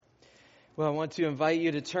Well, I want to invite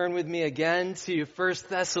you to turn with me again to 1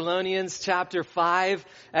 Thessalonians chapter 5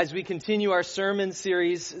 as we continue our sermon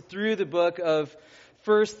series through the book of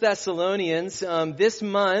 1 Thessalonians. This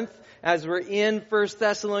month, as we're in 1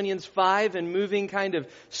 Thessalonians 5 and moving kind of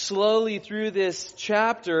slowly through this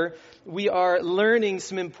chapter, we are learning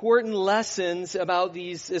some important lessons about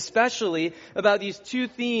these, especially about these two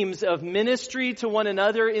themes of ministry to one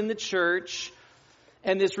another in the church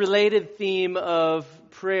and this related theme of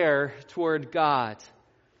prayer toward God.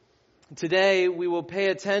 Today we will pay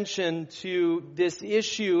attention to this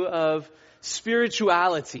issue of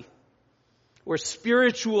spirituality or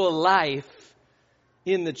spiritual life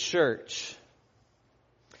in the church.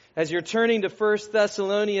 As you're turning to 1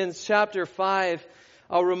 Thessalonians chapter 5,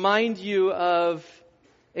 I'll remind you of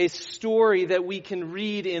a story that we can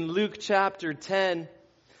read in Luke chapter 10,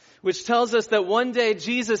 which tells us that one day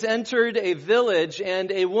Jesus entered a village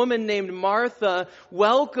and a woman named Martha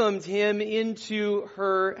welcomed him into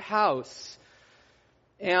her house.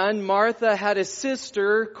 And Martha had a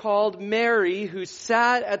sister called Mary who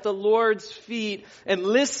sat at the Lord's feet and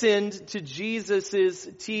listened to Jesus'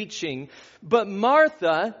 teaching. But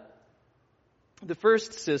Martha, the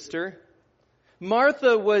first sister,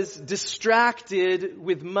 Martha was distracted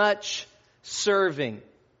with much serving,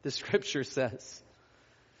 the scripture says.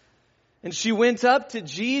 And she went up to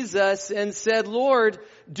Jesus and said, "Lord,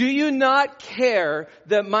 do you not care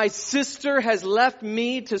that my sister has left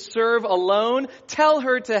me to serve alone? Tell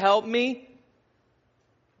her to help me."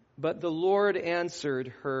 But the Lord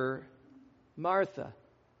answered her, "Martha,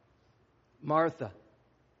 Martha,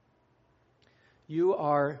 you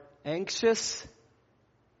are anxious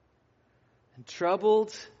and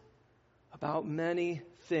troubled about many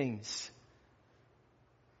things,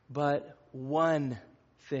 but one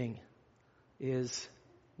thing is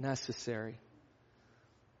necessary.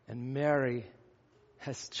 And Mary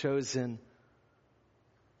has chosen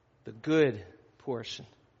the good portion,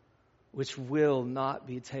 which will not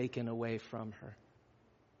be taken away from her."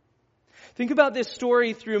 Think about this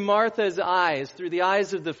story through Martha's eyes, through the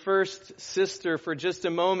eyes of the first sister for just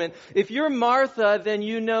a moment. If you're Martha, then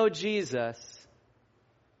you know Jesus.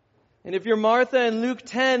 And if you're Martha in Luke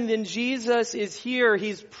 10, then Jesus is here.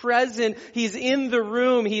 He's present. He's in the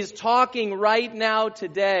room. He's talking right now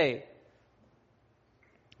today.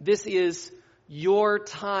 This is your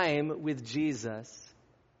time with Jesus.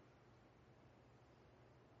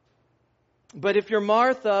 But if you're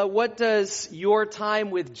Martha, what does your time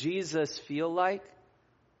with Jesus feel like?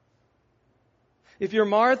 If you're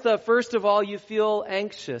Martha, first of all, you feel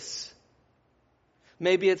anxious.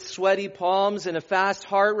 Maybe it's sweaty palms and a fast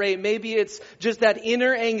heart rate. Maybe it's just that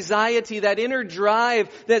inner anxiety, that inner drive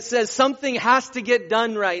that says something has to get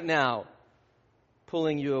done right now,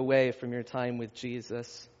 pulling you away from your time with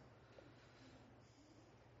Jesus.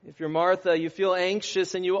 If you're Martha, you feel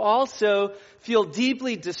anxious and you also feel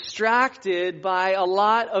deeply distracted by a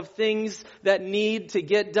lot of things that need to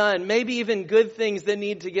get done. Maybe even good things that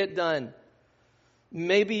need to get done.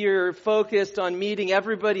 Maybe you're focused on meeting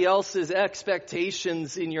everybody else's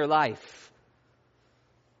expectations in your life.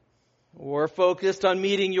 Or focused on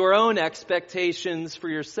meeting your own expectations for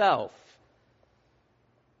yourself.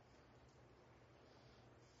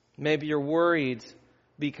 Maybe you're worried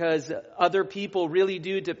because other people really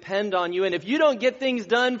do depend on you. And if you don't get things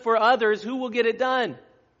done for others, who will get it done?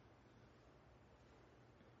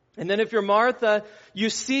 And then if you're Martha, you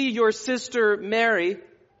see your sister Mary.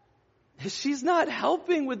 She's not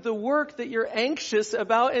helping with the work that you're anxious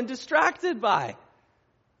about and distracted by.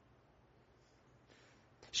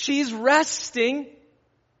 She's resting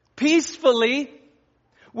peacefully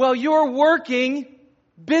while you're working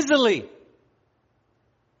busily.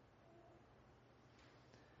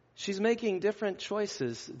 She's making different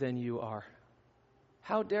choices than you are.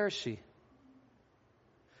 How dare she?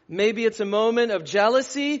 Maybe it's a moment of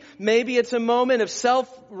jealousy. Maybe it's a moment of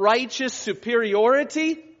self-righteous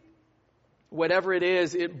superiority. Whatever it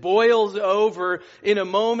is, it boils over in a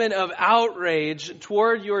moment of outrage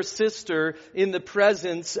toward your sister in the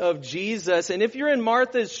presence of Jesus. And if you're in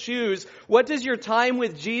Martha's shoes, what does your time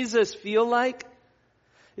with Jesus feel like?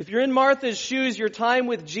 If you're in Martha's shoes, your time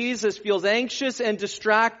with Jesus feels anxious and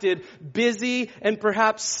distracted, busy, and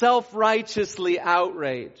perhaps self-righteously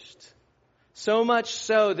outraged. So much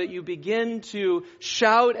so that you begin to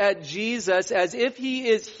shout at Jesus as if he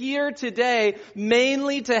is here today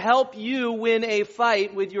mainly to help you win a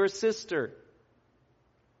fight with your sister.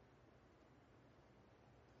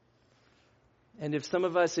 And if some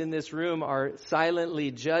of us in this room are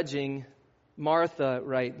silently judging Martha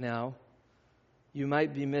right now, you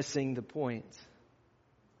might be missing the point.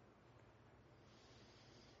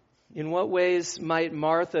 In what ways might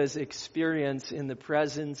Martha's experience in the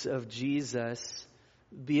presence of Jesus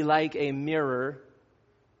be like a mirror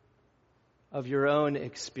of your own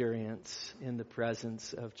experience in the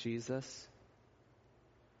presence of Jesus?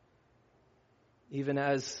 Even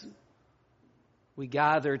as we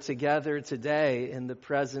gather together today in the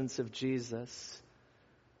presence of Jesus,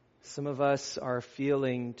 some of us are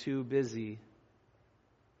feeling too busy,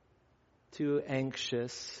 too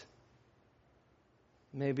anxious,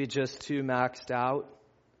 maybe just too maxed out,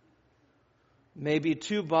 maybe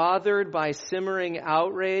too bothered by simmering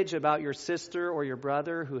outrage about your sister or your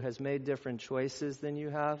brother who has made different choices than you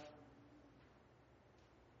have.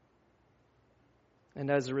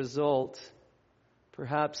 And as a result,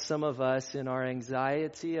 perhaps some of us in our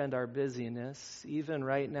anxiety and our busyness, even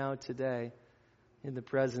right now today, in the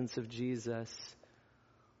presence of Jesus,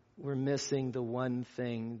 we're missing the one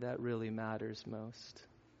thing that really matters most.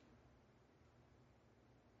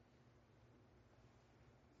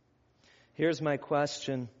 Here's my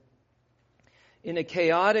question. In a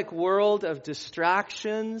chaotic world of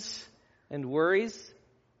distractions and worries,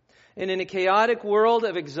 and in a chaotic world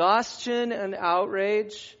of exhaustion and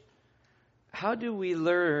outrage, how do we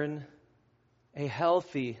learn a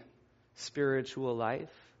healthy spiritual life?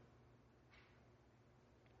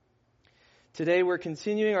 Today we're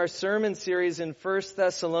continuing our sermon series in 1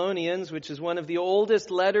 Thessalonians, which is one of the oldest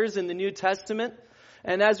letters in the New Testament.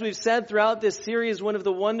 And as we've said throughout this series, one of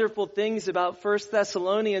the wonderful things about 1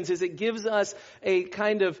 Thessalonians is it gives us a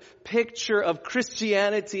kind of picture of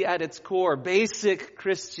Christianity at its core, basic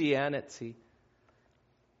Christianity.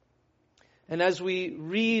 And as we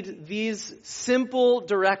read these simple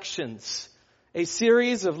directions, a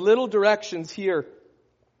series of little directions here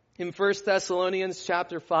in 1 Thessalonians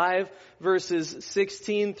chapter 5, verses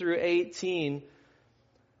 16 through 18,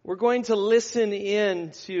 we're going to listen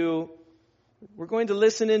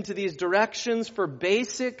into these directions for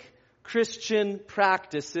basic Christian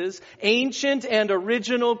practices, ancient and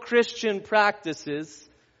original Christian practices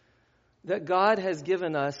that God has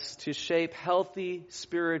given us to shape healthy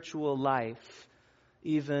spiritual life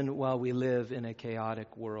even while we live in a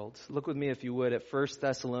chaotic world. Look with me, if you would, at 1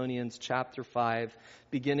 Thessalonians chapter 5,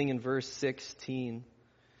 beginning in verse 16.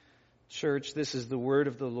 Church, this is the word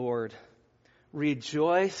of the Lord.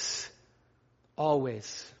 Rejoice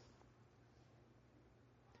always.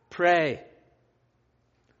 Pray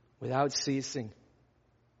without ceasing.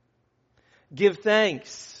 Give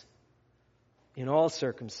thanks in all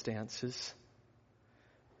circumstances,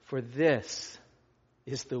 for this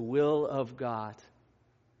is the will of God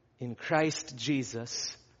in Christ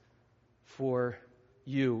Jesus for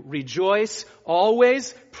you. Rejoice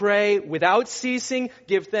always, pray without ceasing,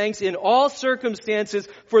 give thanks in all circumstances,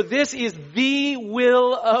 for this is the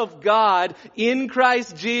will of God in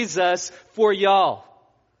Christ Jesus for y'all,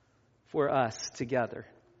 for us together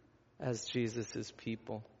as Jesus'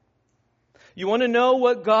 people. You want to know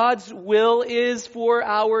what God's will is for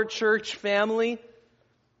our church family?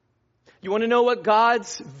 You want to know what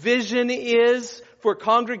God's vision is for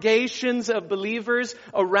congregations of believers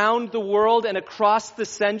around the world and across the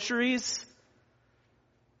centuries?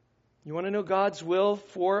 You want to know God's will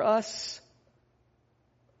for us?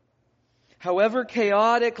 However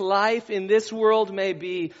chaotic life in this world may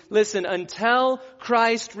be, listen, until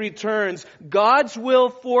Christ returns, God's will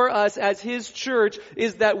for us as His church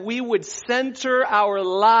is that we would center our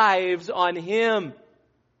lives on Him.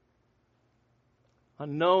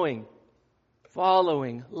 On knowing,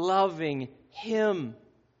 following, loving Him.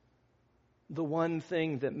 The one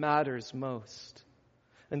thing that matters most.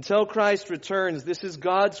 Until Christ returns, this is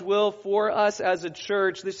God's will for us as a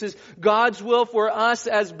church. This is God's will for us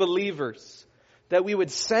as believers. That we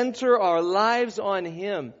would center our lives on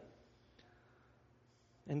Him.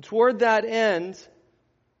 And toward that end,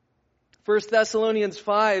 1 Thessalonians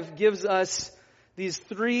 5 gives us these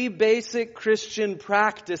three basic Christian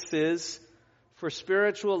practices for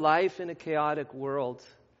spiritual life in a chaotic world.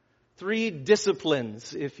 Three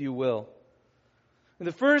disciplines, if you will. And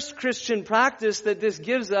the first Christian practice that this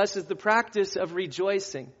gives us is the practice of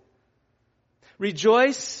rejoicing.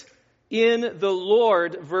 Rejoice in the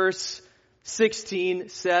Lord, verse 16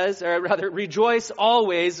 says, or rather, rejoice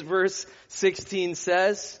always, verse 16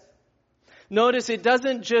 says. Notice it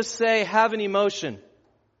doesn't just say have an emotion.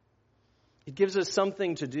 It gives us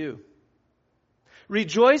something to do.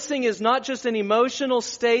 Rejoicing is not just an emotional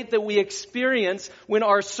state that we experience when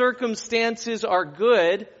our circumstances are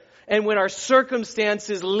good and when our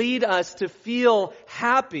circumstances lead us to feel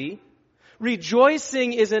happy.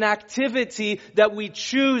 Rejoicing is an activity that we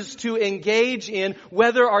choose to engage in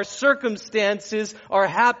whether our circumstances are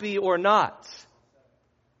happy or not.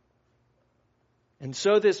 And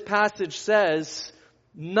so this passage says,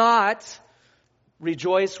 not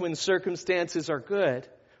rejoice when circumstances are good.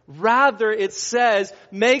 Rather, it says,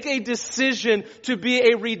 make a decision to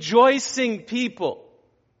be a rejoicing people.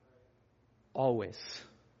 Always.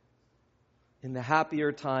 In the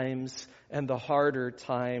happier times and the harder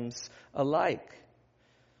times alike.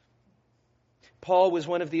 Paul was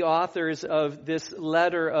one of the authors of this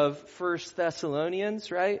letter of 1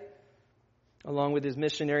 Thessalonians, right? Along with his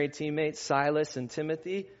missionary teammates Silas and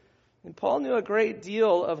Timothy. And Paul knew a great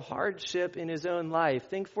deal of hardship in his own life.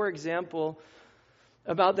 Think, for example,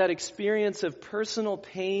 about that experience of personal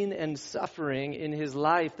pain and suffering in his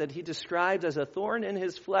life that he described as a thorn in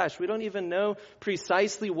his flesh. We don't even know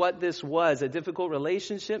precisely what this was. A difficult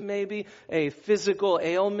relationship maybe, a physical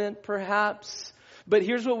ailment perhaps. But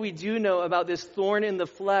here's what we do know about this thorn in the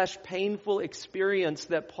flesh, painful experience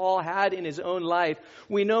that Paul had in his own life.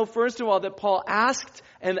 We know, first of all, that Paul asked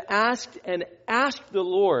the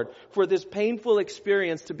Lord for this painful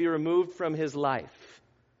experience to be removed from his life.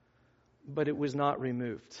 But it was not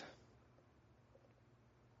removed.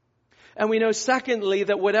 And we know, secondly,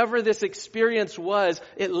 that whatever this experience was,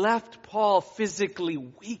 it left Paul physically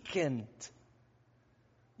weakened,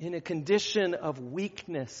 in a condition of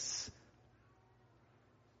weakness.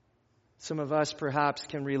 Some of us perhaps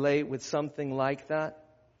can relate with something like that.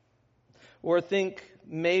 Or think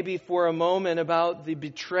maybe for a moment about the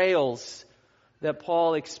betrayals that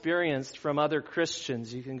Paul experienced from other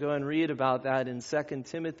Christians. You can go and read about that in 2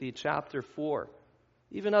 Timothy chapter 4.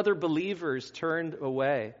 Even other believers turned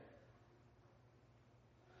away.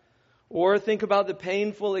 Or think about the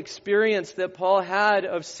painful experience that Paul had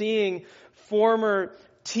of seeing former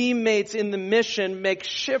teammates in the mission make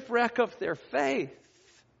shipwreck of their faith.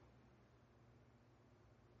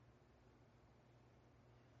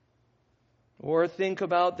 Or think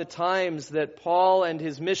about the times that Paul and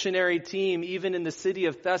his missionary team, even in the city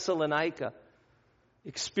of Thessalonica,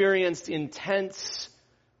 experienced intense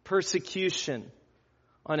persecution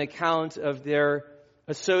on account of their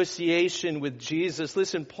association with Jesus.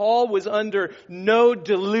 Listen, Paul was under no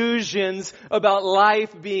delusions about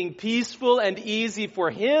life being peaceful and easy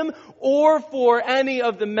for him or for any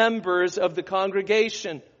of the members of the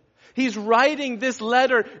congregation. He's writing this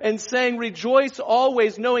letter and saying, rejoice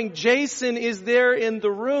always, knowing Jason is there in the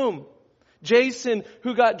room. Jason,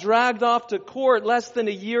 who got dragged off to court less than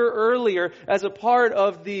a year earlier as a part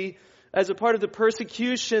of the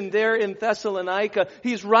persecution there in Thessalonica.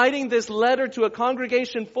 He's writing this letter to a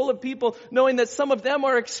congregation full of people, knowing that some of them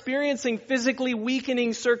are experiencing physically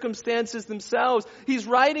weakening circumstances themselves. He's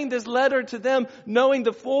writing this letter to them, knowing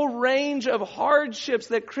the full range of hardships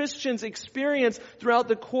that Christians experience throughout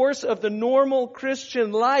the course of the normal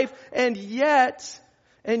Christian life. And yet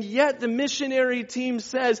the missionary team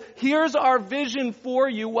says, here's our vision for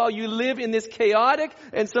you while you live in this chaotic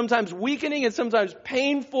and sometimes weakening and sometimes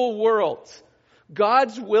painful world.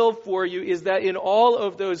 God's will for you is that in all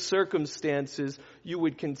of those circumstances, you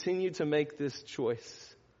would continue to make this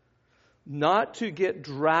choice. Not to get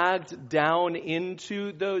dragged down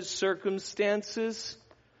into those circumstances,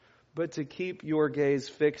 but to keep your gaze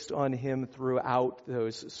fixed on Him throughout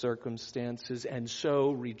those circumstances, and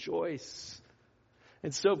so rejoice.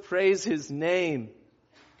 And so praise His name.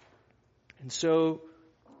 And so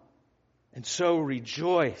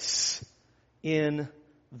rejoice in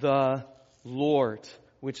the Lord,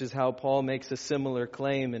 which is how Paul makes a similar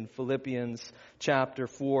claim in Philippians chapter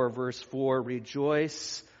 4, verse 4.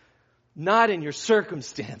 Rejoice not in your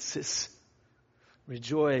circumstances.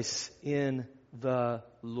 Rejoice in the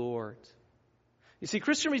Lord. You see,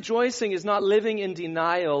 Christian rejoicing is not living in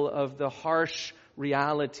denial of the harsh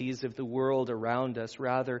realities of the world around us.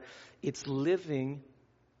 Rather, it's living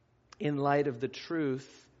in light of the truth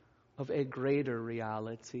of a greater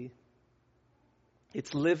reality.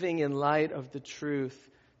 It's living in light of the truth,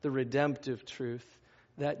 the redemptive truth,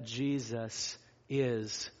 that Jesus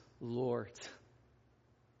is Lord.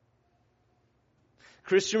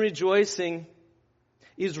 Christian rejoicing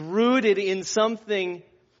is rooted in something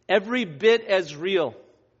every bit as real.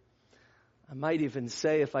 I might even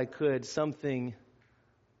say, if I could, something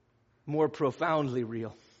more profoundly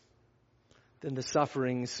real than the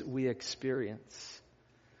sufferings we experience.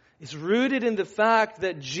 It's rooted in the fact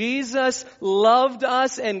that Jesus loved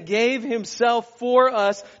us and gave Himself for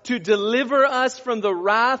us to deliver us from the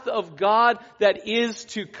wrath of God that is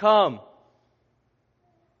to come.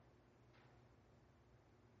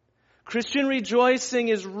 Christian rejoicing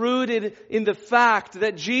is rooted in the fact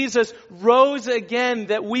that Jesus rose again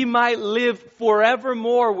that we might live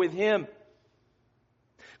forevermore with Him.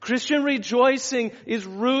 Christian rejoicing is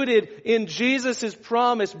rooted in Jesus'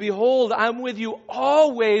 promise. Behold, I'm with you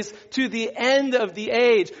always to the end of the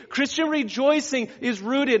age. Christian rejoicing is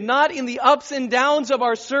rooted not in the ups and downs of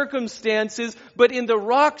our circumstances, but in the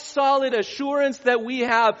rock solid assurance that we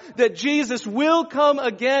have that Jesus will come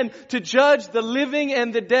again to judge the living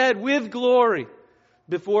and the dead with glory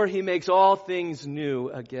before He makes all things new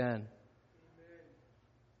again.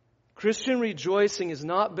 Christian rejoicing is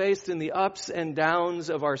not based in the ups and downs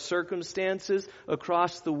of our circumstances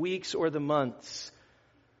across the weeks or the months.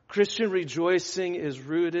 Christian rejoicing is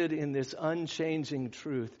rooted in this unchanging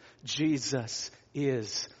truth. Jesus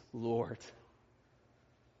is Lord.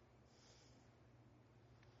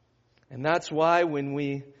 And that's why when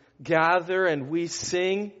we gather and we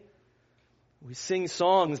sing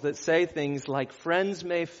songs that say things like, friends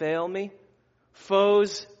may fail me,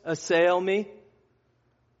 foes assail me,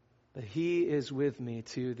 but He is with me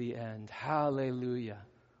to the end. Hallelujah.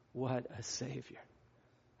 What a Savior.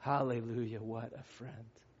 Hallelujah. What a friend.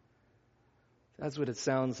 That's what it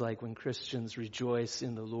sounds like when Christians rejoice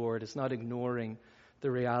in the Lord. It's not ignoring the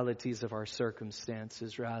realities of our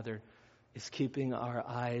circumstances. Rather, it's keeping our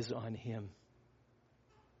eyes on Him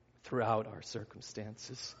throughout our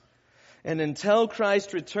circumstances. And until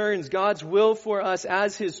Christ returns, God's will for us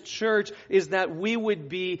as His church is that we would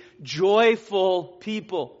be joyful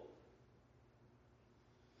people.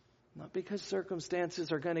 Not because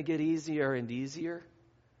circumstances are going to get easier and easier,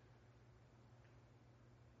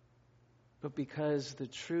 but because the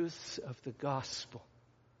truths of the gospel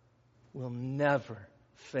will never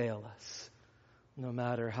fail us, no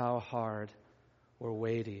matter how hard or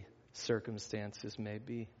weighty circumstances may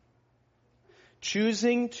be.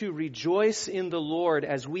 Choosing to rejoice in the Lord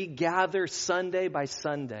as we gather Sunday by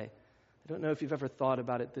Sunday, I don't know if you've ever thought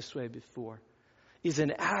about it this way before, is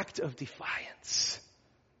an act of defiance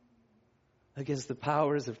against the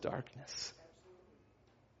powers of darkness.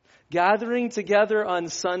 Gathering together on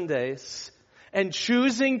Sundays and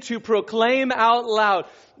choosing to proclaim out loud.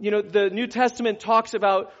 You know, the New Testament talks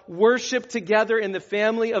about worship together in the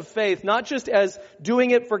family of faith, not just as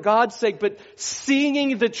doing it for God's sake, but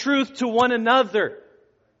singing the truth to one another.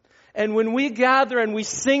 And when we gather and we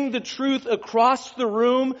sing the truth across the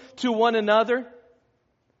room to one another,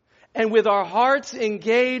 and with our hearts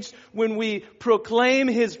engaged, when we proclaim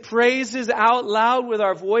His praises out loud with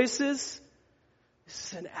our voices, this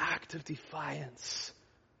is an act of defiance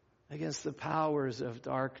against the powers of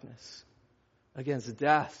darkness, against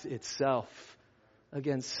death itself,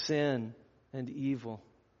 against sin and evil.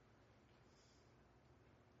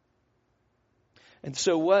 And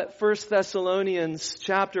so what 1 Thessalonians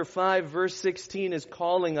chapter 5 verse 16 is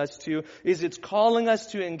calling us to is it's calling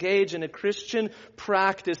us to engage in a Christian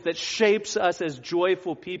practice that shapes us as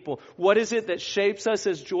joyful people. What is it that shapes us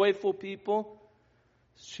as joyful people?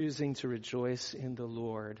 It's choosing to rejoice in the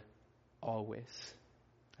Lord always.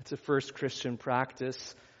 That's a first Christian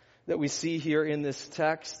practice that we see here in this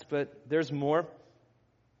text, but there's more.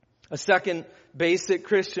 A second basic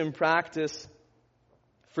Christian practice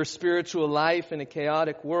for spiritual life in a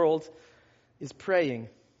chaotic world is praying.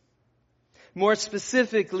 More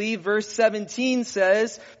specifically, verse 17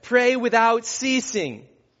 says, pray without ceasing.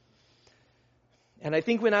 And I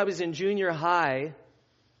think when I was in junior high,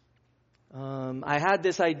 I had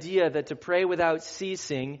this idea that to pray without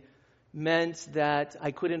ceasing meant that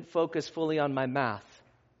I couldn't focus fully on my math.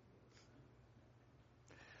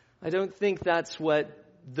 I don't think that's what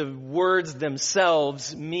the words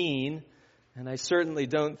themselves mean. And I certainly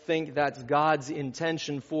don't think that's God's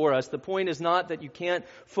intention for us. The point is not that you can't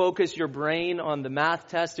focus your brain on the math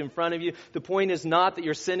test in front of you. The point is not that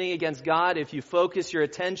you're sinning against God if you focus your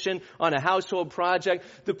attention on a household project.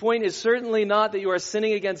 The point is certainly not that you are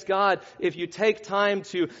sinning against God if you take time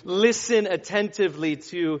to listen attentively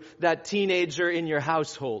to that teenager in your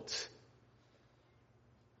household.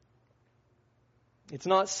 It's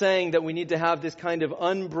not saying that we need to have this kind of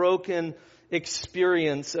unbroken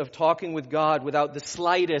experience of talking with God without the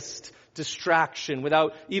slightest distraction,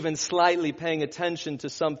 without even slightly paying attention to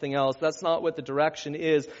something else. That's not what the direction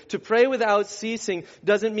is. To pray without ceasing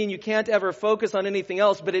doesn't mean you can't ever focus on anything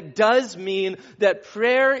else, but it does mean that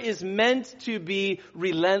prayer is meant to be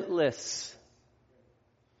relentless,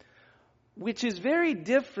 which is very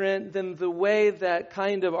different than the way that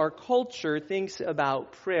kind of our culture thinks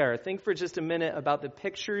about prayer. Think for just a minute about the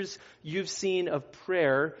pictures you've seen of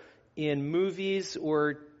prayer in movies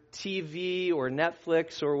or TV or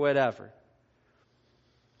Netflix or whatever.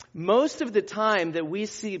 Most of the time that we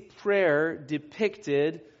see prayer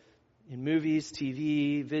depicted in movies,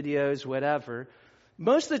 TV, videos, whatever,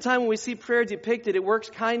 most of the time when we see prayer depicted, it works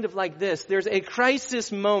kind of like this. There's a crisis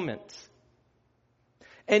moment.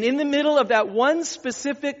 And in the middle of that one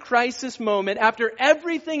specific crisis moment, after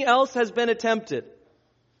everything else has been attempted,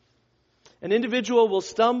 an individual will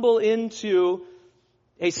stumble into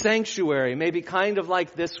a sanctuary, maybe kind of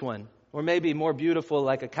like this one, or maybe more beautiful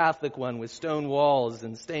like a Catholic one with stone walls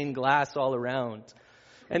and stained glass all around.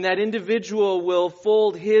 And that individual will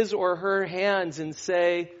fold his or her hands and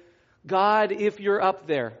say, God, if you're up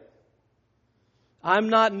there, I'm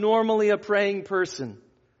not normally a praying person,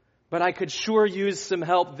 but I could sure use some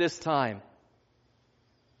help this time.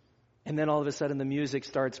 And then all of a sudden the music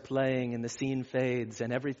starts playing and the scene fades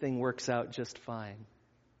and everything works out just fine.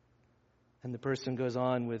 And the person goes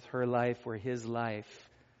on with her life or his life,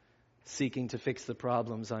 seeking to fix the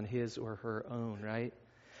problems on his or her own, right?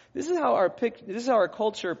 This is how our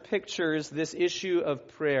culture pictures this issue of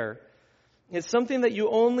prayer. It's something that you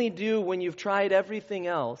only do when you've tried everything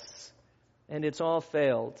else and it's all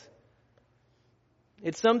failed.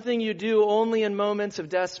 It's something you do only in moments of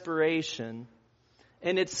desperation.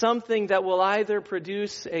 And it's something that will either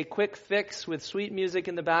produce a quick fix with sweet music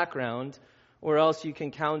in the background, or else you can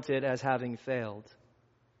count it as having failed.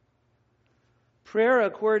 Prayer,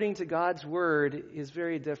 according to God's Word, is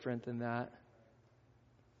very different than that.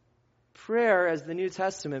 Prayer, as the New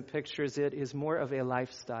Testament pictures it, is more of a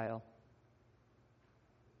lifestyle.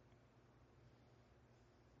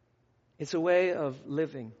 It's a way of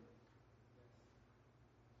living.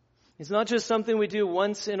 It's not just something we do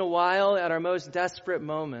once in a while at our most desperate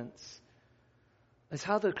moments. It's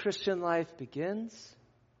how the Christian life begins.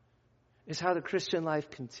 It's how the Christian life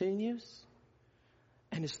continues.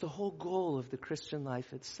 And it's the whole goal of the Christian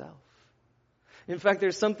life itself. In fact,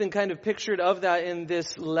 there's something kind of pictured of that in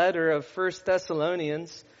this letter of 1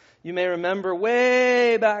 Thessalonians. You may remember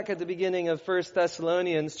way back at the beginning of 1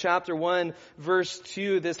 Thessalonians chapter 1, verse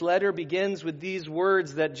 2, this letter begins with these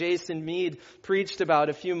words that Jason Mead preached about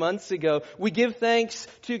a few months ago. We give thanks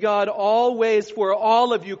to God always for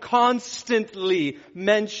all of you, constantly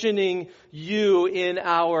mentioning you in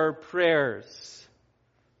our prayers.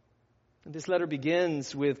 And this letter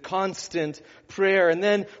begins with constant prayer. And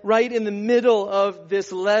then right in the middle of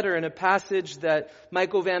this letter, in a passage that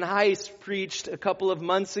Michael Van Hees preached a couple of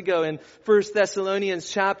months ago in 1 Thessalonians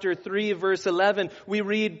chapter 3, verse 11, we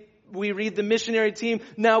read the missionary team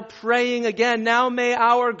now praying again. Now may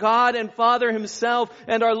our God and Father himself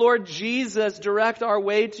and our Lord Jesus direct our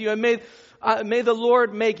way to you. And may the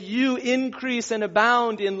Lord make you increase and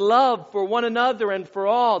abound in love for one another and for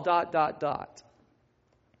all, ...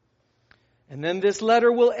 And then this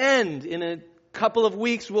letter will end. In a couple of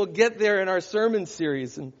weeks, we'll get there in our sermon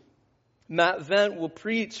series. And Matt Vent will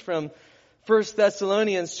preach from 1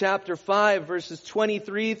 Thessalonians chapter 5, verses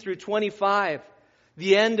 23 through 25.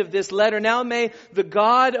 The end of this letter. Now may the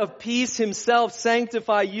God of peace himself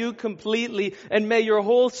sanctify you completely, and may your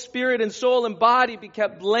whole spirit and soul and body be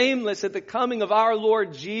kept blameless at the coming of our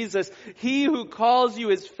Lord Jesus. He who calls you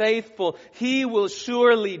is faithful. He will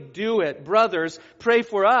surely do it. Brothers, pray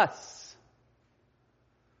for us.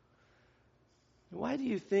 Why do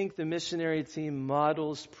you think the missionary team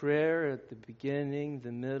models prayer at the beginning,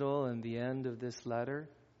 the middle, and the end of this letter?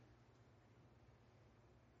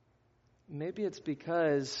 Maybe it's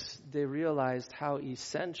because they realized how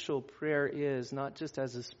essential prayer is, not just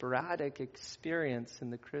as a sporadic experience in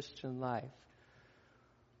the Christian life,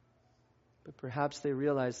 but perhaps they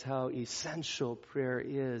realized how essential prayer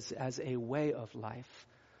is as a way of life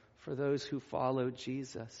for those who follow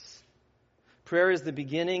Jesus. Prayer is the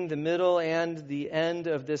beginning, the middle, and the end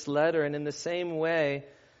of this letter. And in the same way,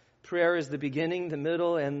 prayer is the beginning, the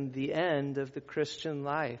middle, and the end of the Christian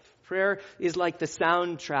life. Prayer is like the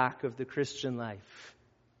soundtrack of the Christian life.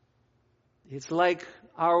 It's like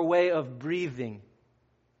our way of breathing.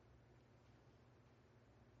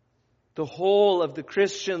 The whole of the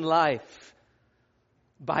Christian life,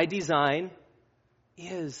 by design,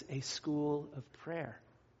 is a school of prayer.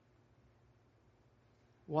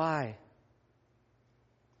 Why?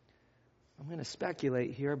 I'm going to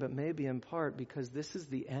speculate here, but maybe in part because this is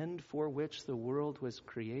the end for which the world was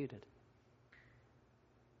created.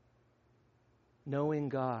 Knowing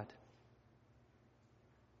God.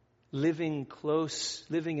 Living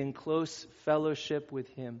in close fellowship with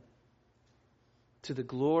Him. To the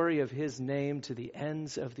glory of His name, to the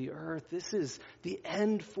ends of the earth. This is the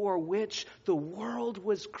end for which the world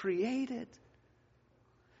was created.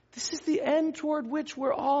 This is the end toward which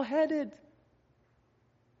we're all headed.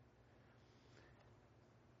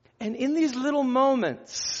 And in these little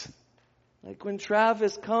moments, like when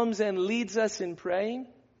Travis comes and leads us in praying,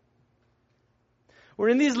 or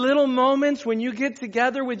in these little moments when you get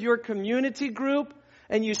together with your community group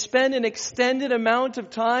and you spend an extended amount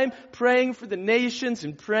of time praying for the nations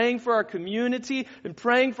and praying for our community and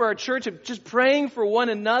praying for our church and just praying for one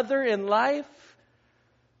another in life,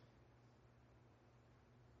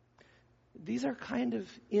 these are kind of,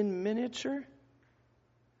 in miniature,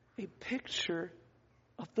 a picture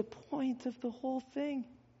of the point of the whole thing.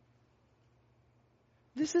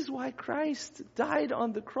 This is why Christ died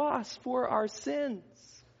on the cross for our sins.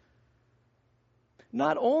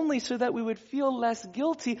 Not only so that we would feel less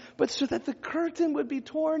guilty, but so that the curtain would be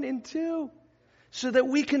torn in two. So that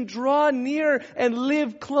we can draw near and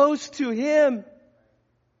live close to Him.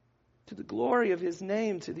 To the glory of His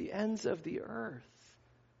name, to the ends of the earth.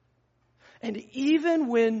 And even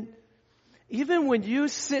when you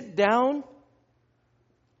sit down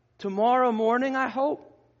tomorrow morning, I hope,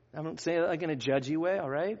 I don't say that like in a judgy way, all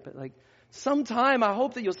right? But like sometime I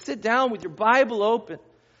hope that you'll sit down with your Bible open.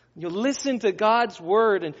 You'll listen to God's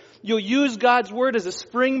Word and you'll use God's Word as a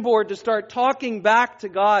springboard to start talking back to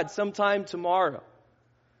God sometime tomorrow.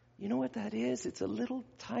 You know what that is? It's a little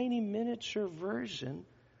tiny miniature version.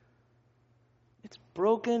 It's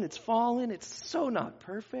broken, it's fallen, it's so not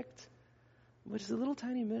perfect. But it's a little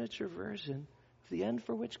tiny miniature version of the end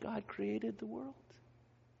for which God created the world.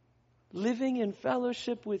 Living in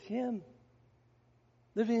fellowship with Him.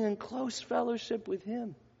 Living in close fellowship with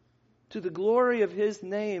Him. To the glory of His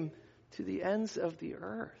name, to the ends of the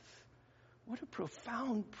earth. What a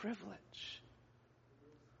profound privilege.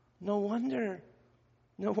 No wonder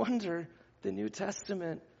the New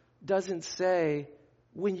Testament doesn't say,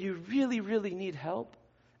 when you really, really need help,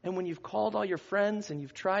 and when you've called all your friends and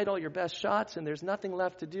you've tried all your best shots and there's nothing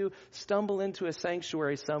left to do, stumble into a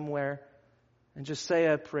sanctuary somewhere and just say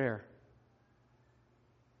a prayer.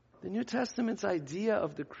 The New Testament's idea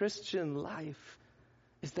of the Christian life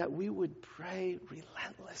is that we would pray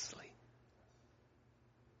relentlessly.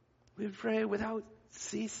 We would pray without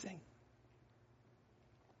ceasing.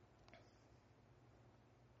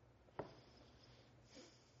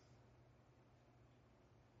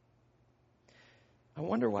 I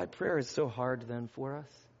wonder why prayer is so hard then for us.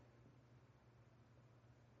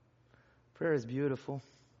 Prayer is beautiful.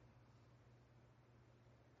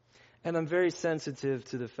 And I'm very sensitive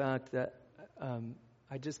to the fact that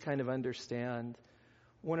I just kind of understand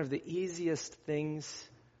one of the easiest things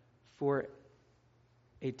for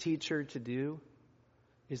a teacher to do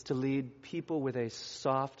is to lead people with a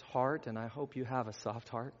soft heart, and I hope you have a soft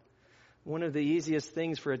heart. One of the easiest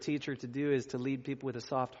things for a teacher to do is to lead people with a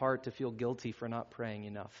soft heart to feel guilty for not praying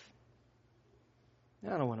enough.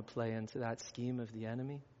 I don't want to play into that scheme of the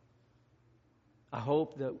enemy. I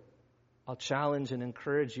hope that I'll challenge and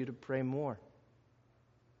encourage you to pray more.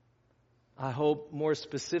 I hope more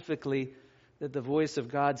specifically that the voice of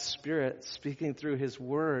God's Spirit speaking through His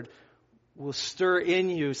Word will stir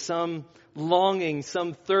in you some longing,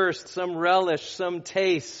 some thirst, some relish, some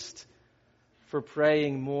taste for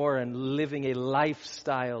praying more and living a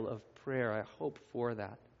lifestyle of prayer. I hope for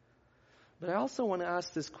that. But I also want to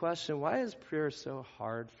ask this question, why is prayer so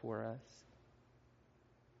hard for us?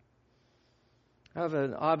 I have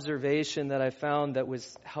an observation that I found that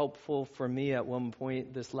was helpful for me at one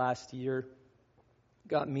point this last year.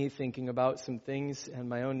 Got me thinking about some things and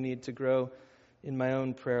my own need to grow in my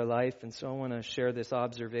own prayer life. And so I want to share this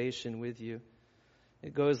observation with you.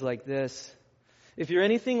 It goes like this. If you're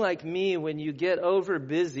anything like me, when you get over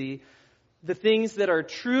busy, the things that are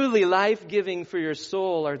truly life-giving for your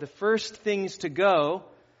soul are the first things to go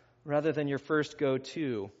rather than your first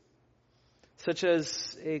go-to. Such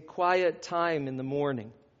as a quiet time in the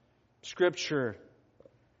morning, Scripture,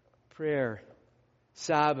 prayer,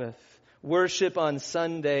 Sabbath, worship on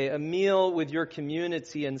Sunday, a meal with your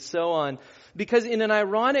community, and so on. Because in an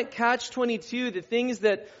ironic catch-22, the things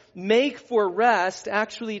that make for rest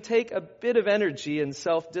actually take a bit of energy and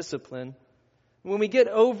self-discipline. When we get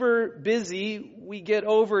over busy, we get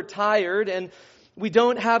overtired, and we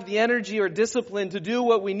don't have the energy or discipline to do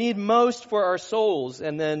what we need most for our souls,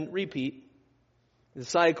 and then repeat. The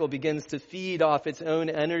cycle begins to feed off its own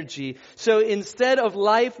energy. So instead of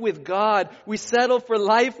life with God, we settle for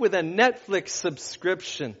life with a Netflix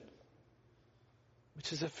subscription,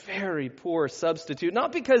 which is a very poor substitute.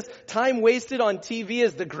 Not because time wasted on TV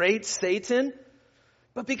is the great Satan,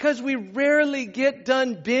 but because we rarely get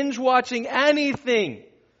done binge watching anything,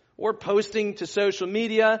 or posting to social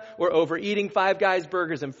media, or overeating Five Guys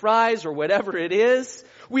burgers and fries, or whatever it is.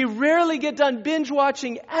 We rarely get done binge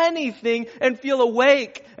watching anything and feel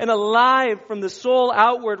awake and alive from the soul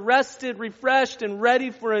outward, rested, refreshed, and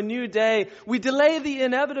ready for a new day. We delay the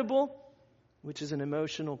inevitable, which is an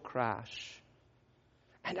emotional crash.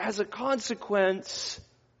 And as a consequence,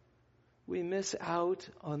 we miss out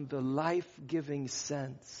on the life-giving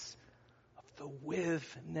sense of the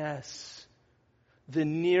withness, the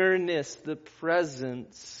nearness, the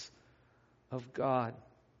presence of God.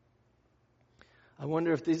 I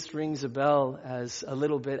wonder if this rings a bell as a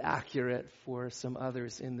little bit accurate for some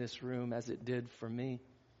others in this room as it did for me.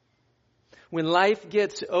 When life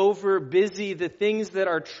gets over busy, the things that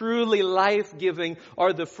are truly life-giving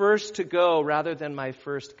are the first to go rather than my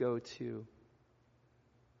first go-to.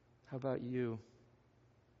 How about you?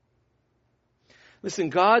 Listen,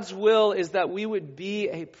 God's will is that we would be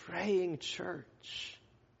a praying church.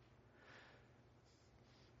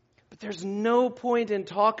 But there's no point in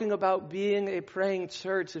talking about being a praying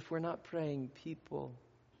church if we're not praying people.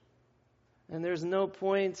 And there's no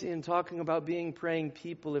point in talking about being praying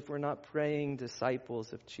people if we're not praying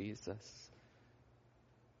disciples of Jesus.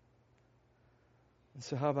 And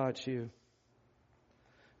so how about you?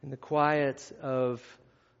 In the quiet of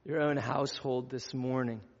your own household this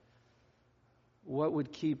morning, what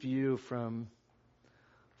would keep you from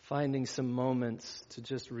finding some moments to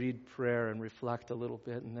just read prayer and reflect a little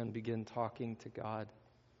bit and then begin talking to God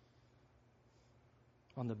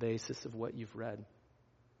on the basis of what you've read?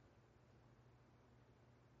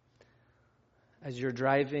 As you're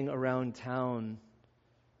driving around town,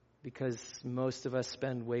 because most of us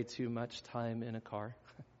spend way too much time in a car,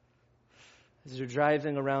 as you're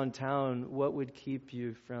driving around town, what would keep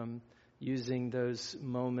you from using those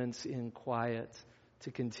moments in quiet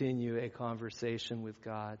to continue a conversation with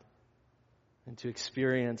God and to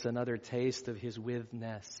experience another taste of His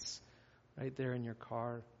withness right there in your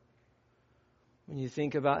car? When you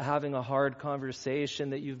think about having a hard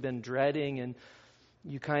conversation that you've been dreading and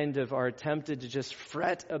you kind of are tempted to just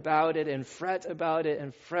fret about it and fret about it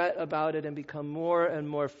and fret about it and become more and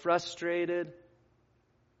more frustrated,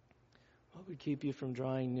 what would keep you from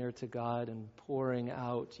drawing near to God and pouring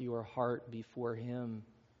out your heart before Him?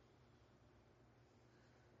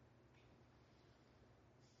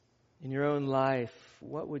 In your own life,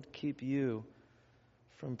 what would keep you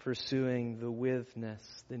from pursuing the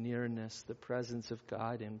withness, the nearness, the presence of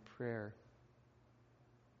God in prayer?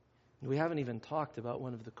 We haven't even talked about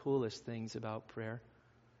one of the coolest things about prayer.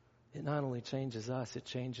 It not only changes us, it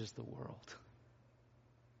changes the world,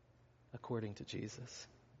 according to Jesus.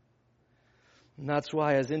 And that's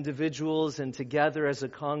why as individuals and together as a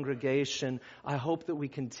congregation, I hope that we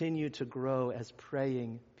continue to grow as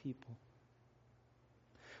praying people.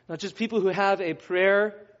 Not just people who have a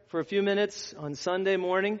prayer for a few minutes on Sunday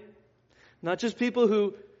morning. Not just people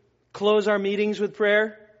who close our meetings with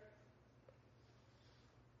prayer.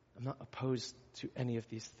 I'm not opposed to any of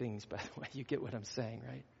these things, by the way. You get what I'm saying,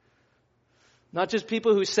 right? Not just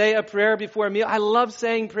people who say a prayer before a meal. I love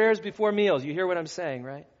saying prayers before meals. You hear what I'm saying,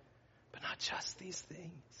 right? But not just these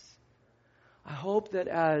things. I hope that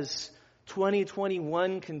as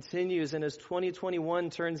 2021 continues and as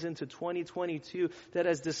 2021 turns into 2022, that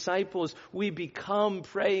as disciples we become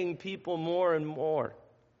praying people more and more.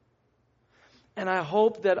 And I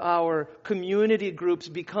hope that our community groups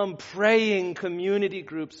become praying community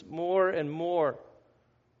groups more and more.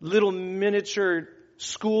 Little miniature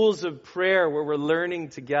schools of prayer where we're learning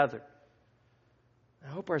together. I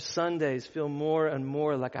hope our Sundays feel more and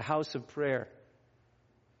more like a house of prayer.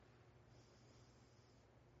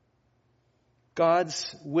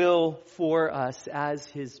 God's will for us as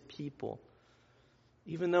His people,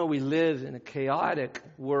 even though we live in a chaotic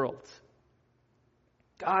world.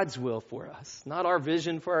 God's will for us, not our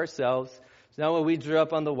vision for ourselves. It's not what we drew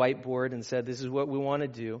up on the whiteboard and said, this is what we want to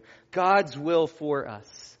do. God's will for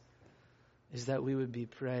us is that we would be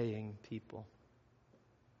praying people.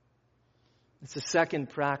 It's a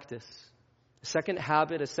second practice, a second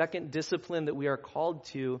habit, a second discipline that we are called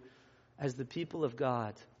to as the people of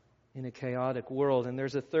God in a chaotic world. And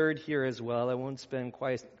there's a third here as well. I won't spend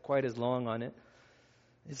quite as long on it.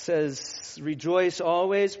 It says, rejoice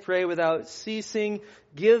always, pray without ceasing,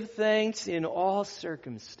 give thanks in all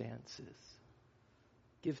circumstances.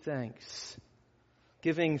 Give thanks.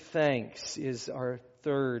 Giving thanks is our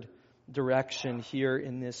third direction here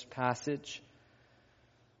in this passage.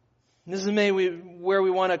 And this is where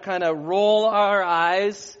we want to kind of roll our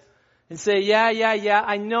eyes and say, yeah,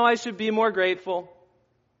 I know I should be more grateful.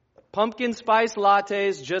 Pumpkin spice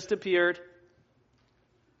lattes just appeared.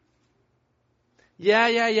 Yeah,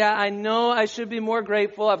 I know I should be more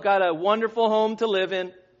grateful. I've got a wonderful home to live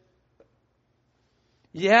in.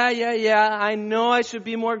 Yeah, I know I should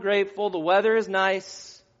be more grateful. The weather is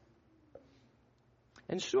nice.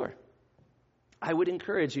 And sure, I would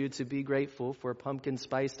encourage you to be grateful for pumpkin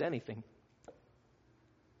spiced anything.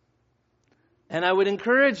 And I would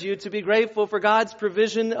encourage you to be grateful for God's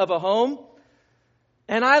provision of a home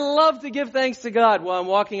And I love to give thanks to God while I'm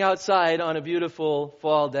walking outside on a beautiful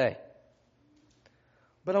fall day.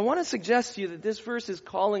 But I want to suggest to you that this verse is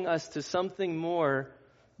calling us to something more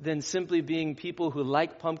than simply being people who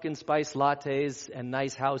like pumpkin spice lattes and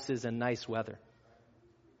nice houses and nice weather.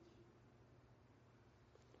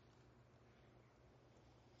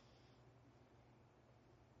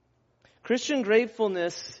 Christian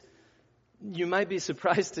gratefulness, you might be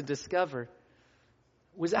surprised to discover,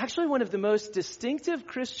 was actually one of the most distinctive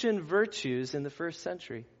Christian virtues in the first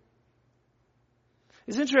century.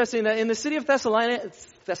 It's interesting that in the city of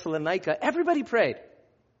Thessalonica, everybody prayed.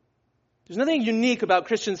 There's nothing unique about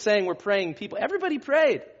Christians saying we're praying people. Everybody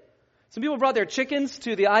prayed. Some people brought their chickens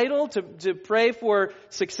to the idol to pray for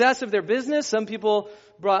success of their business. Some people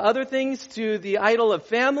brought other things to the idol of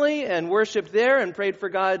family and worshiped there and prayed for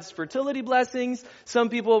God's fertility blessings. Some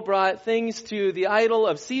people brought things to the idol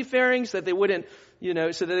of seafaring so that they wouldn't,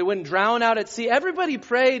 so that they wouldn't drown out at sea. Everybody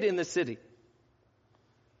prayed in the city.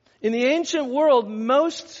 In the ancient world,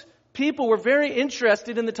 most people were very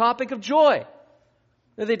interested in the topic of joy.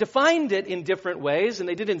 Now, they defined it in different ways, and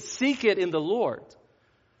they didn't seek it in the Lord.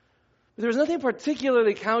 But there was nothing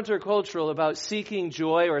particularly countercultural about seeking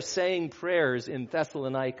joy or saying prayers in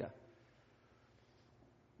Thessalonica.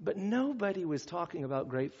 But nobody was talking about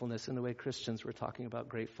gratefulness in the way Christians were talking about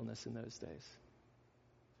gratefulness in those days.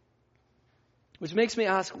 Which makes me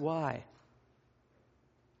ask why.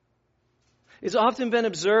 It's often been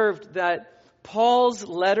observed that Paul's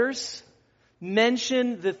letters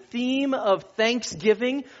mention the theme of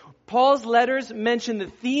thanksgiving. Paul's letters mention the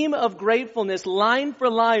theme of gratefulness line for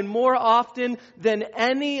line more often than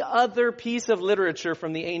any other piece of literature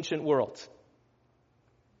from the ancient world.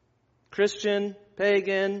 Christian,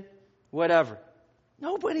 pagan, whatever.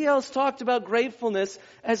 Nobody else talked about gratefulness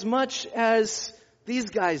as much as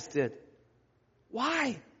these guys did.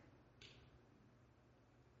 Why?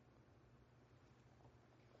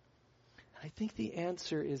 I think the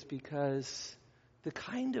answer is because the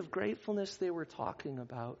kind of gratefulness they were talking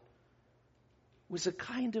about was a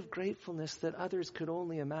kind of gratefulness that others could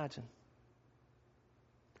only imagine.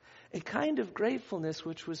 A kind of gratefulness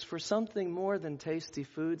which was for something more than tasty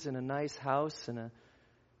foods and a nice house and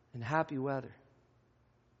happy weather.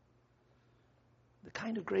 The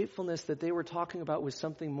kind of gratefulness that they were talking about was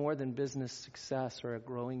something more than business success or a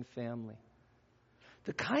growing family.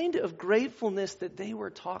 The kind of gratefulness that they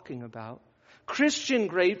were talking about, Christian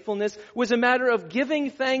gratefulness, was a matter of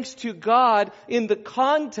giving thanks to God in the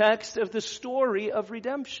context of the story of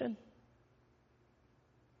redemption.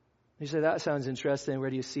 You say, that sounds interesting.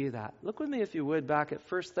 Where do you see that? Look with me, if you would, back at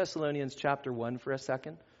 1 Thessalonians chapter 1 for a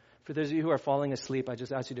second. For those of you who are falling asleep, I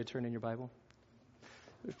just ask you to turn in your Bible.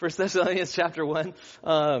 1 Thessalonians chapter 1.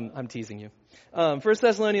 I'm teasing you. 1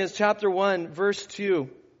 Thessalonians chapter 1, verse 2.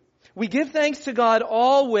 We give thanks to God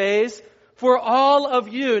always for all of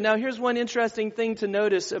you. Now, here's one interesting thing to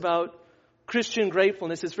notice about Christian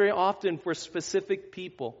gratefulness. It's very often for specific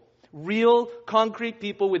people. Real, concrete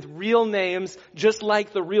people with real names, just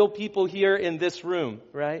like the real people here in this room,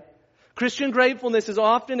 right? Christian gratefulness is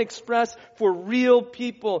often expressed for real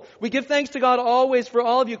people. We give thanks to God always for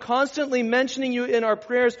all of you, constantly mentioning you in our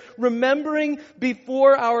prayers, remembering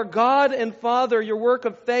before our God and Father your work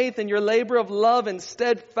of faith and your labor of love and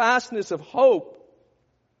steadfastness of hope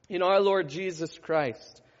in our Lord Jesus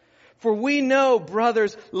Christ. For we know,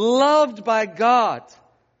 brothers, loved by God,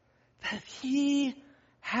 that He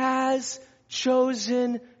has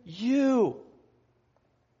chosen you.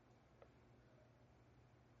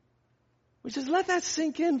 We just let that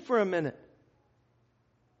sink in for a minute.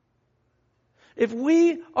 If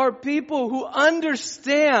we are people who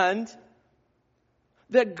understand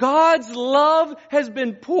that God's love has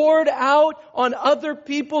been poured out on other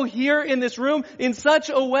people here in this room in such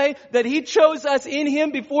a way that He chose us in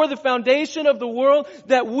Him before the foundation of the world,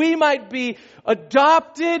 that we might be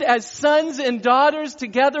adopted as sons and daughters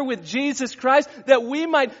together with Jesus Christ, that we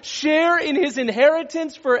might share in His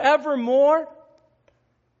inheritance forevermore.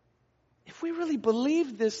 If we really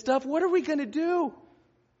believe this stuff, what are we going to do?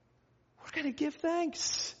 We're going to give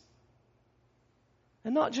thanks.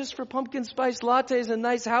 And not just for pumpkin spice lattes and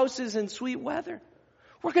nice houses and sweet weather.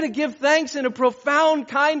 We're going to give thanks in a profound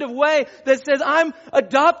kind of way that says, I'm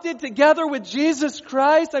adopted together with Jesus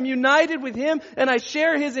Christ. I'm united with Him and I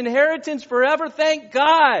share His inheritance forever. Thank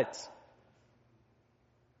God.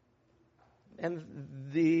 And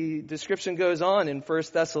the description goes on in 1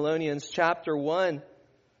 Thessalonians chapter 1.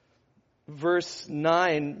 Verse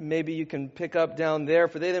 9, maybe you can pick up down there.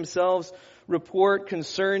 For they themselves report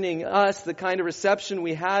concerning us the kind of reception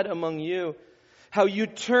we had among you, how you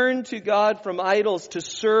turned to God from idols to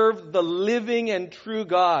serve the living and true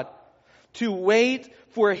God, to wait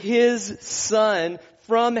for His Son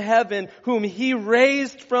from heaven, whom He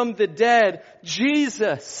raised from the dead,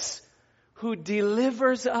 Jesus, who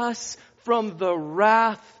delivers us from the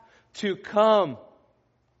wrath to come.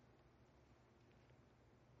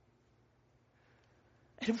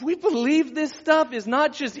 If we believe this stuff is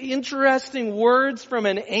not just interesting words from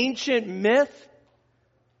an ancient myth,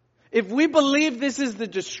 if we believe this is the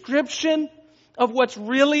description of what's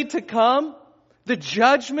really to come, the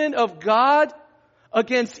judgment of God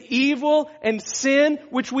against evil and sin,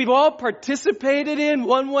 which we've all participated in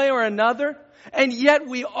one way or another, and yet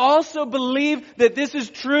we also believe that this is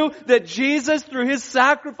true, that Jesus, through His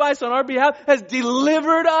sacrifice on our behalf, has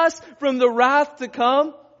delivered us from the wrath to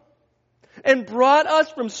come, and brought us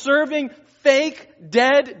from serving fake,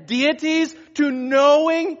 dead deities to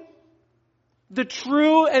knowing the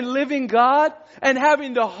true and living God and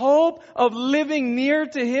having the hope of living near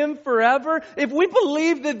to Him forever. If we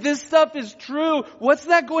believe that this stuff is true, what's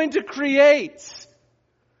that going to create?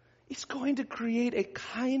 It's going to create a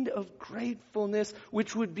kind of gratefulness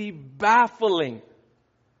which would be baffling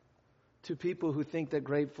to people who think that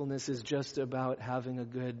gratefulness is just about having a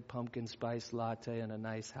good pumpkin spice latte and a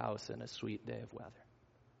nice house and a sweet day of weather.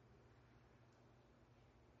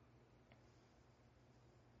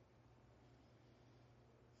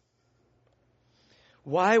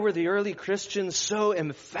 Why were the early Christians so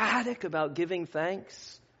emphatic about giving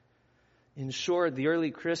thanks? In short, the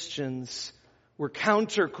early Christians were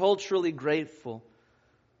counterculturally grateful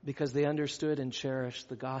because they understood and cherished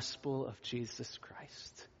the gospel of Jesus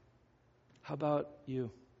Christ. How about you?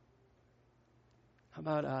 How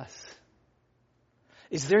about us?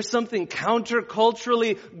 Is there something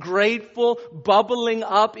counterculturally grateful bubbling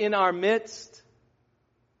up in our midst?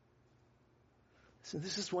 So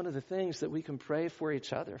this is one of the things that we can pray for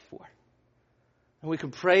each other for. And we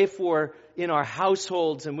can pray for in our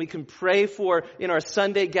households, and we can pray for in our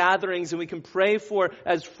Sunday gatherings, and we can pray for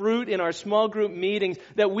as fruit in our small group meetings,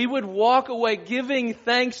 that we would walk away giving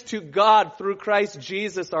thanks to God through Christ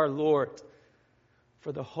Jesus our Lord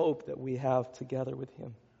for the hope that we have together with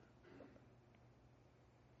Him.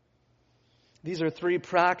 These are three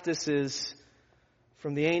practices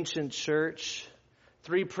from the ancient church.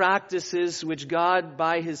 Three practices which God,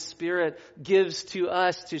 by His Spirit, gives to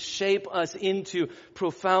us to shape us into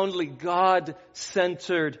profoundly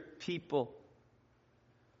God-centered people.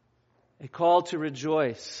 A call to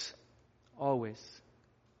rejoice, always.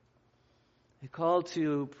 A call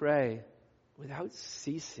to pray without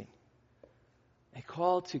ceasing. A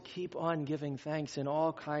call to keep on giving thanks in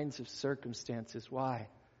all kinds of circumstances. Why?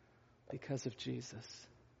 Because of Jesus.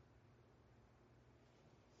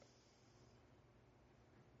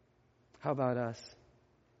 How about us?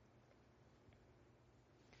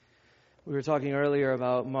 We were talking earlier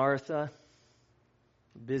about Martha,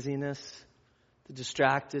 the busyness, the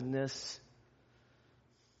distractedness.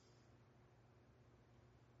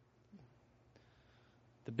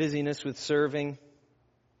 The busyness with serving,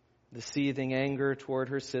 the seething anger toward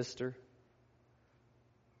her sister.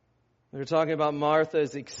 We were talking about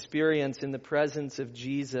Martha's experience in the presence of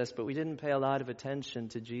Jesus, but we didn't pay a lot of attention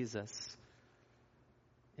to Jesus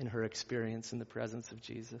in her experience in the presence of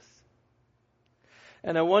Jesus.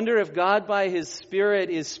 And I wonder if God by His Spirit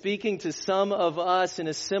is speaking to some of us in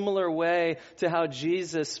a similar way to how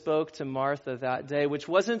Jesus spoke to Martha that day, which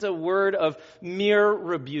wasn't a word of mere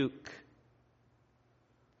rebuke.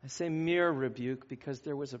 I say mere rebuke because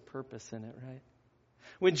there was a purpose in it, right?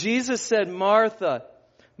 When Jesus said, Martha,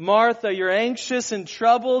 Martha, you're anxious and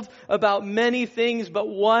troubled about many things, but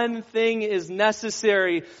one thing is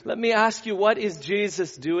necessary. Let me ask you, what is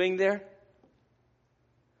Jesus doing there?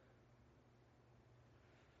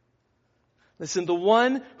 Listen, the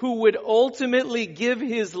one who would ultimately give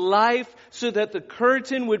His life so that the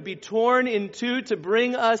curtain would be torn in two to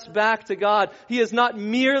bring us back to God. He is not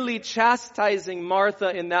merely chastising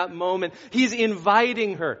Martha in that moment. He's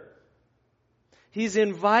inviting her. He's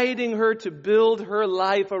inviting her to build her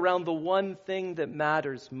life around the one thing that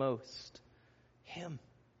matters most. Him.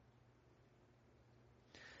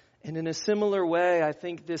 And in a similar way, I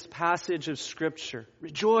think this passage of Scripture,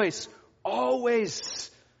 rejoice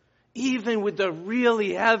always, even with the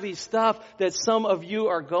really heavy stuff that some of you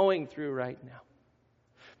are going through right now.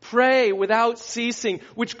 Pray without ceasing,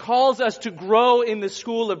 which calls us to grow in the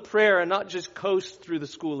school of prayer and not just coast through the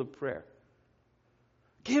school of prayer.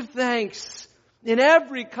 Give thanks in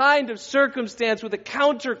every kind of circumstance with a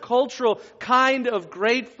countercultural kind of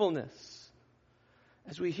gratefulness.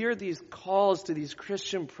 As we hear these calls to these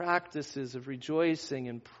Christian practices of rejoicing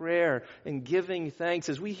and prayer and giving thanks,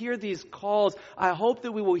 as we hear these calls, I hope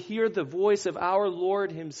that we will hear the voice of our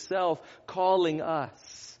Lord Himself calling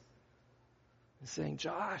us and saying,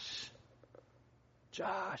 Josh,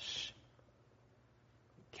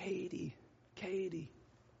 Katie,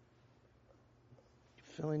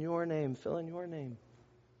 fill in your name.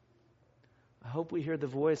 I hope we hear the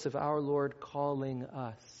voice of our Lord calling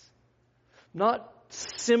us. Not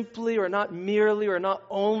simply or not merely or not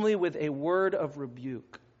only with a word of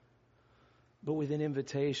rebuke, but with an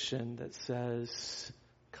invitation that says,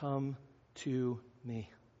 come to me,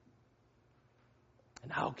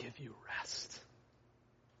 and I'll give you rest.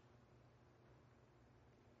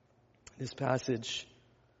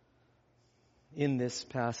 In this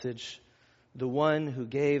passage, the one who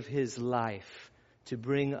gave his life to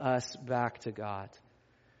bring us back to God,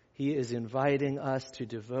 he is inviting us to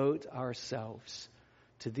devote ourselves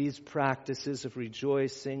to these practices of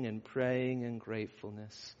rejoicing and praying and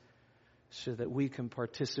gratefulness so that we can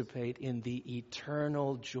participate in the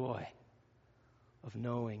eternal joy of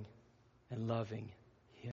knowing and loving